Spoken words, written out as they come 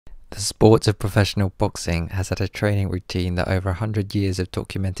The sport of professional boxing has had a training routine that over 100 years of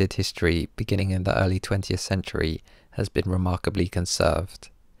documented history, beginning in the early 20th century, has been remarkably conserved.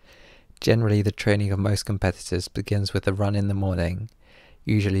 Generally, the training of most competitors begins with a run in the morning,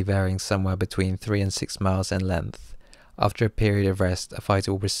 usually varying somewhere between 3 and 6 miles in length. After a period of rest, a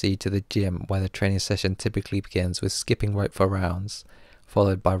fighter will proceed to the gym, where the training session typically begins with skipping rope for rounds,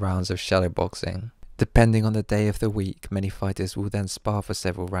 followed by rounds of shadow boxing. Depending on the day of the week, many fighters will then spar for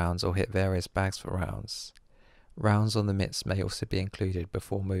several rounds or hit various bags for rounds. Rounds on the mitts may also be included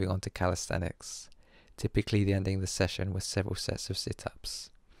before moving on to calisthenics, typically ending the session with several sets of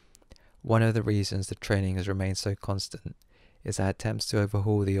sit-ups. One of the reasons the training has remained so constant is that attempts to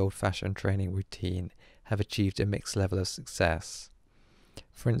overhaul the old-fashioned training routine have achieved a mixed level of success.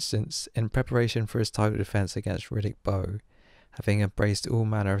 For instance, in preparation for his title defence against Riddick Bowe, having embraced all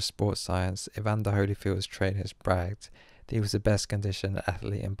manner of sports science, Evander Holyfield's trainers bragged that he was the best conditioned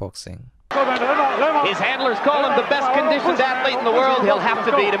athlete in boxing. His handlers call him the best conditioned athlete in the world. He'll have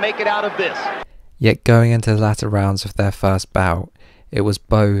to be to make it out of this. Yet going into the latter rounds of their first bout, it was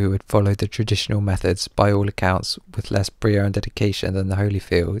Bowe who had followed the traditional methods, by all accounts with less brio and dedication than the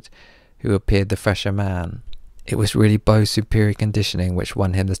Holyfield, who appeared the fresher man. It was really Bowe's superior conditioning which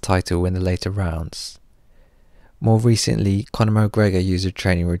won him the title in the later rounds. More recently, Conor McGregor used a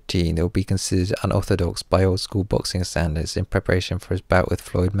training routine that would be considered unorthodox by old-school boxing standards in preparation for his bout with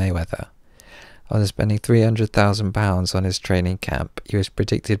Floyd Mayweather. After spending £300,000 on his training camp, he was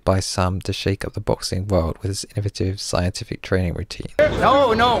predicted by some to shake up the boxing world with his innovative scientific training routine.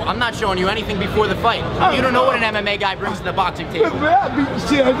 No, I'm not showing you anything before the fight. You don't know what an MMA guy brings to the boxing table.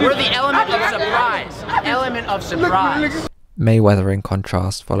 We're the element of surprise. Mayweather, in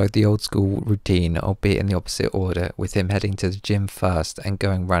contrast, followed the old-school routine, albeit in the opposite order, with him heading to the gym first and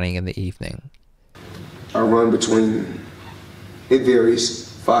going running in the evening. I run between, it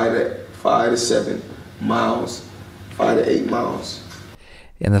varies, 5 to 7 miles, 5 to 8 miles.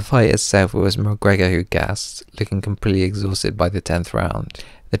 In the fight itself, it was McGregor who gassed, looking completely exhausted by the 10th round.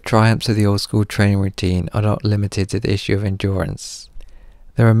 The triumphs of the old-school training routine are not limited to the issue of endurance.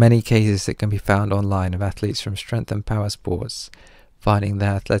 There are many cases that can be found online of athletes from strength and power sports finding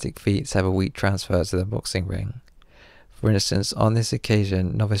their athletic feats have a weak transfer to the boxing ring. For instance, on this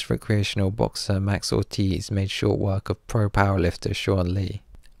occasion, novice recreational boxer Max Ortiz made short work of pro powerlifter Sean Lee.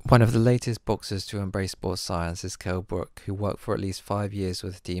 One of the latest boxers to embrace sports science is Kell Brook, who worked for at least 5 years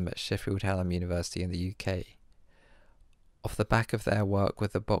with a team at Sheffield Hallam University in the UK. Off the back of their work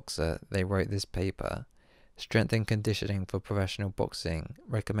with the boxer, they wrote this paper, Strength and Conditioning for Professional Boxing,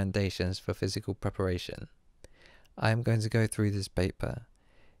 Recommendations for Physical Preparation. I am going to go through this paper.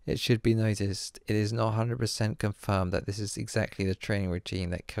 It should be noticed, it is not 100% confirmed that this is exactly the training routine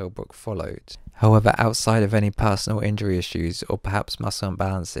that Kell Brook followed. However, outside of any personal injury issues or perhaps muscle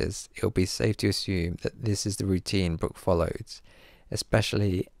imbalances, it will be safe to assume that this is the routine Brook followed,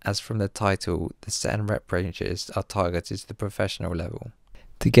 especially as from the title, the set and rep ranges are targeted to the professional level.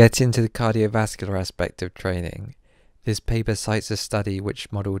 To get into the cardiovascular aspect of training, this paper cites a study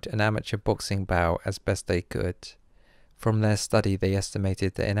which modelled an amateur boxing bout as best they could. From their study, they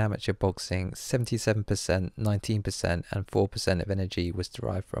estimated that in amateur boxing, 77%, 19% and 4% of energy was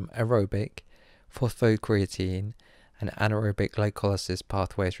derived from aerobic, phosphocreatine and anaerobic glycolysis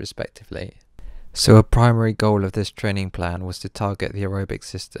pathways respectively. So a primary goal of this training plan was to target the aerobic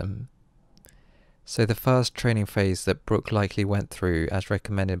system. So the first training phase that Brook likely went through, as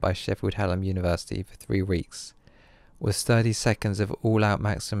recommended by Sheffield Hallam University for 3 weeks, was 30 seconds of all-out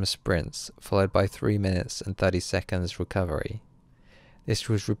maximum sprints, followed by 3 minutes and 30 seconds recovery. This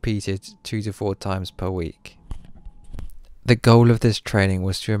was repeated 2 to 4 times per week. The goal of this training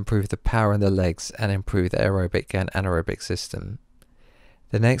was to improve the power in the legs and improve the aerobic and anaerobic system.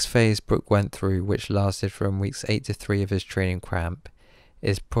 The next phase Brook went through, which lasted from weeks 8 to 3 of his training camp,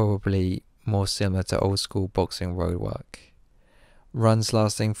 is probably more similar to old school boxing road work. Runs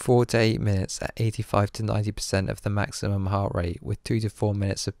lasting 4 to 8 minutes at 85 to 90% of the maximum heart rate with 2 to 4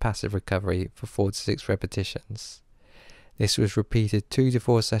 minutes of passive recovery for 4 to 6 repetitions. This was repeated 2 to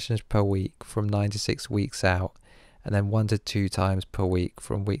 4 sessions per week from 9 to 6 weeks out, and then 1 to 2 times per week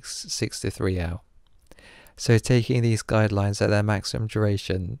from weeks 6 to 3 out. So taking these guidelines at their maximum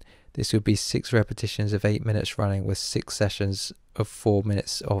duration, this would be 6 repetitions of 8 minutes running with 6 sessions of 4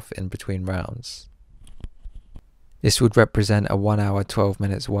 minutes off in between rounds. This would represent a 1 hour 12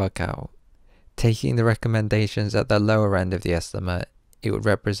 minutes workout. Taking the recommendations at the lower end of the estimate, it would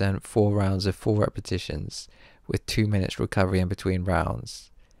represent 4 rounds of 4 repetitions with 2 minutes recovery in between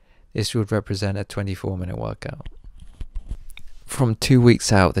rounds. This would represent a 24-minute workout. From 2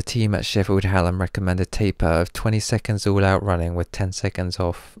 weeks out, the team at Sheffield Hallam recommend a taper of 20 seconds all-out running with 10 seconds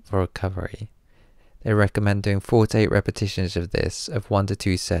off for recovery. They recommend doing 4 to 8 repetitions of this of 1 to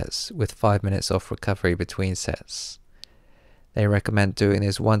 2 sets with 5 minutes off recovery between sets. They recommend doing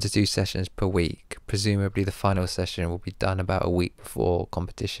this 1 to 2 sessions per week. Presumably the final session will be done about a week before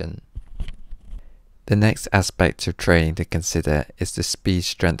competition. The next aspect of training to consider is the speed,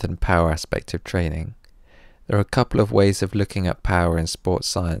 strength and power aspect of training. There are a couple of ways of looking at power in sports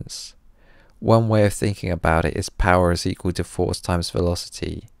science. One way of thinking about it is power is equal to force times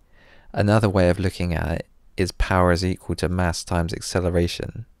velocity. Another way of looking at it is power is equal to mass times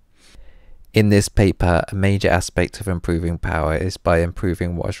acceleration. In this paper, a major aspect of improving power is by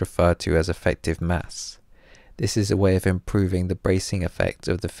improving what is referred to as effective mass. This is a way of improving the bracing effect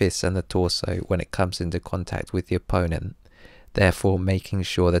of the fists and the torso when it comes into contact with the opponent, therefore making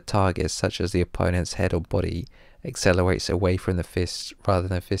sure the target, such as the opponent's head or body, accelerates away from the fists rather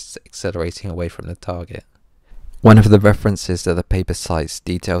than the fists accelerating away from the target. One of the references that the paper cites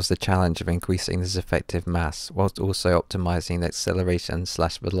details the challenge of increasing this effective mass whilst also optimizing the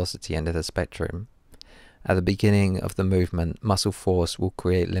acceleration/velocity end of the spectrum. At the beginning of the movement, muscle force will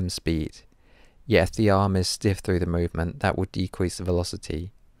create limb speed, yet if the arm is stiff through the movement, that will decrease the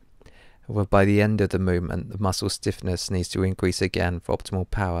velocity. However, by the end of the movement, the muscle stiffness needs to increase again for optimal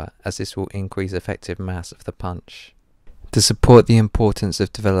power, as this will increase effective mass of the punch. To support the importance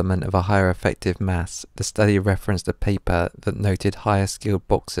of development of a higher effective mass, the study referenced a paper that noted higher skilled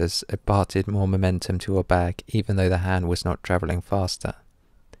boxers imparted more momentum to a bag even though the hand was not travelling faster.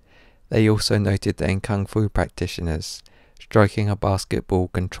 They also noted that in Kung Fu practitioners, striking a basketball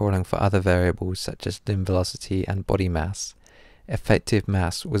controlling for other variables such as limb velocity and body mass, effective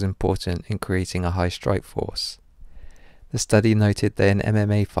mass was important in creating a high strike force. The study noted that in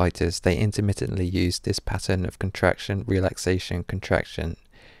MMA fighters they intermittently used this pattern of contraction, relaxation, contraction,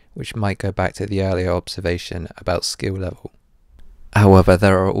 which might go back to the earlier observation about skill level. However,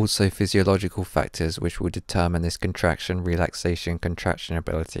 there are also physiological factors which will determine this contraction, relaxation, contraction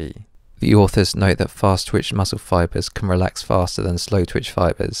ability. The authors note that fast-twitch muscle fibers can relax faster than slow-twitch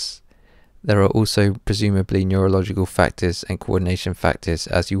fibers. There are also presumably neurological factors and coordination factors,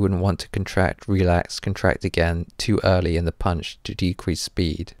 as you wouldn't want to contract, relax, contract again too early in the punch to decrease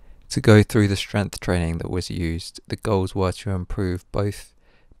speed. To go through the strength training that was used, the goals were to improve both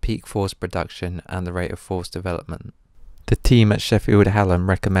peak force production and the rate of force development. The team at Sheffield Hallam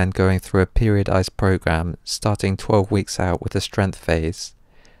recommend going through a periodized program starting 12 weeks out with a strength phase,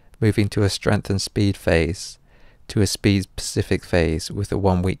 moving to a strength and speed phase, to a speed-specific phase with a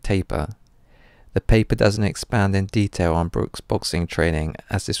 1-week taper. The paper doesn't expand in detail on Brook's boxing training,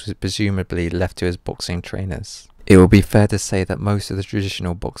 as this was presumably left to his boxing trainers. It will be fair to say that most of the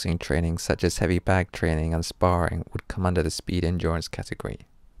traditional boxing training, such as heavy bag training and sparring, would come under the speed endurance category.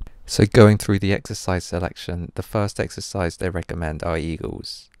 So going through the exercise selection, the first exercise they recommend are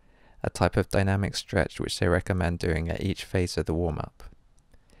eagles, a type of dynamic stretch which they recommend doing at each phase of the warm-up.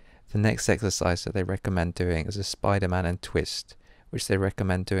 The next exercise that they recommend doing is a Spider-Man and twist, which they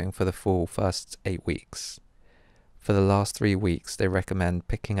recommend doing for the full first 8 weeks. For the last 3 weeks, they recommend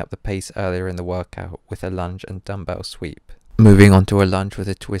picking up the pace earlier in the workout with a lunge and dumbbell sweep. Moving on to a lunge with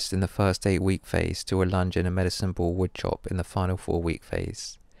a twist in the first 8-week phase to a lunge and a medicine ball wood chop in the final 4-week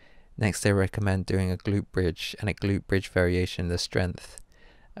phase. Next, they recommend doing a glute bridge and a glute bridge variation of the strength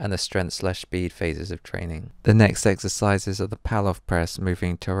and the strength/speed phases of training. The next exercises are the Palloff press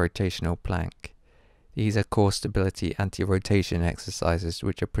moving to a rotational plank. These are core stability anti-rotation exercises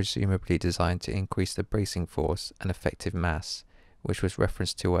which are presumably designed to increase the bracing force and effective mass, which was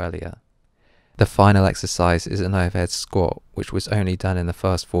referenced to earlier. The final exercise is an overhead squat, which was only done in the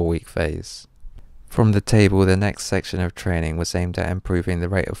first 4-week phase. From the table, the next section of training was aimed at improving the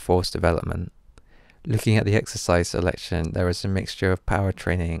rate of force development. Looking at the exercise selection, there is a mixture of power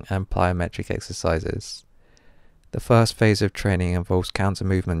training and plyometric exercises. The first phase of training involves counter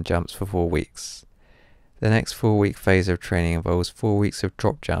movement jumps for 4 weeks. The next 4-week phase of training involves 4 weeks of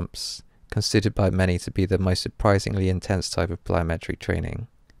drop jumps, considered by many to be the most surprisingly intense type of plyometric training.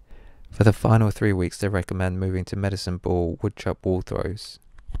 For the final 3 weeks, they recommend moving to medicine ball, wood chop wall throws.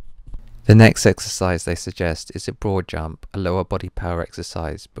 The next exercise they suggest is a broad jump, a lower body power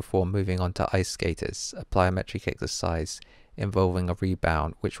exercise, before moving on to ice skaters, a plyometric exercise involving a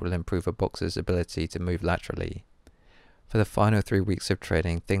rebound which will improve a boxer's ability to move laterally. For the final 3 weeks of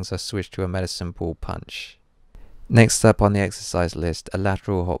training, things are switched to a medicine ball punch. Next up on the exercise list are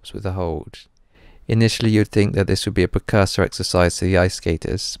lateral hops with a hold. Initially you'd think that this would be a precursor exercise to the ice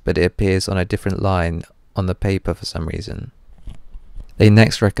skaters, but it appears on a different line on the paper for some reason. They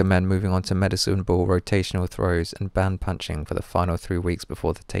next recommend moving on to medicine ball rotational throws and band punching for the final 3 weeks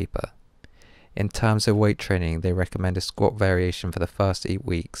before the taper. In terms of weight training, they recommend a squat variation for the first 8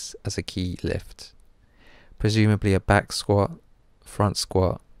 weeks as a key lift. Presumably a back squat, front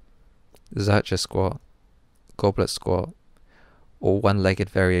squat, Zercher squat, goblet squat, or one-legged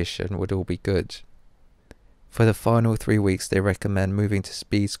variation would all be good. For the final 3 weeks, they recommend moving to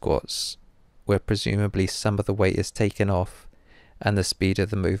speed squats, where presumably some of the weight is taken off and the speed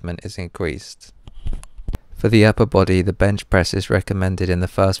of the movement is increased. For the upper body, the bench press is recommended in the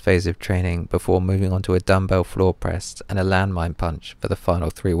first phase of training before moving on to a dumbbell floor press and a landmine punch for the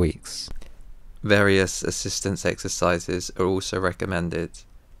final 3 weeks. Various assistance exercises are also recommended,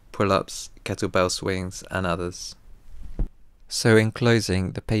 pull-ups, kettlebell swings, and others. So in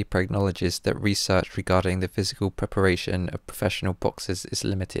closing, the paper acknowledges that research regarding the physical preparation of professional boxers is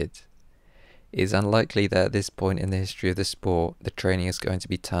limited. It is unlikely that at this point in the history of the sport, the training is going to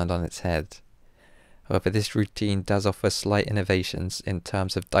be turned on its head. However, this routine does offer slight innovations in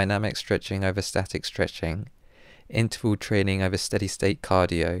terms of dynamic stretching over static stretching, interval training over steady-state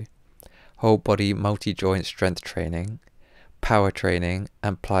cardio, whole body multi-joint strength training, power training,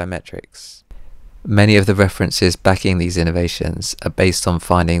 and plyometrics. Many of the references backing these innovations are based on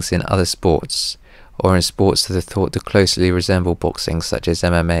findings in other sports, or in sports that are thought to closely resemble boxing such as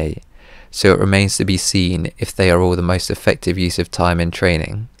MMA, so it remains to be seen if they are all the most effective use of time in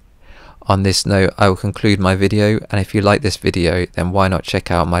training. On this note, I will conclude my video, and if you like this video, then why not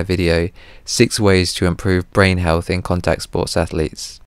check out my video, 6 Ways to Improve Brain Health in Contact Sports Athletes.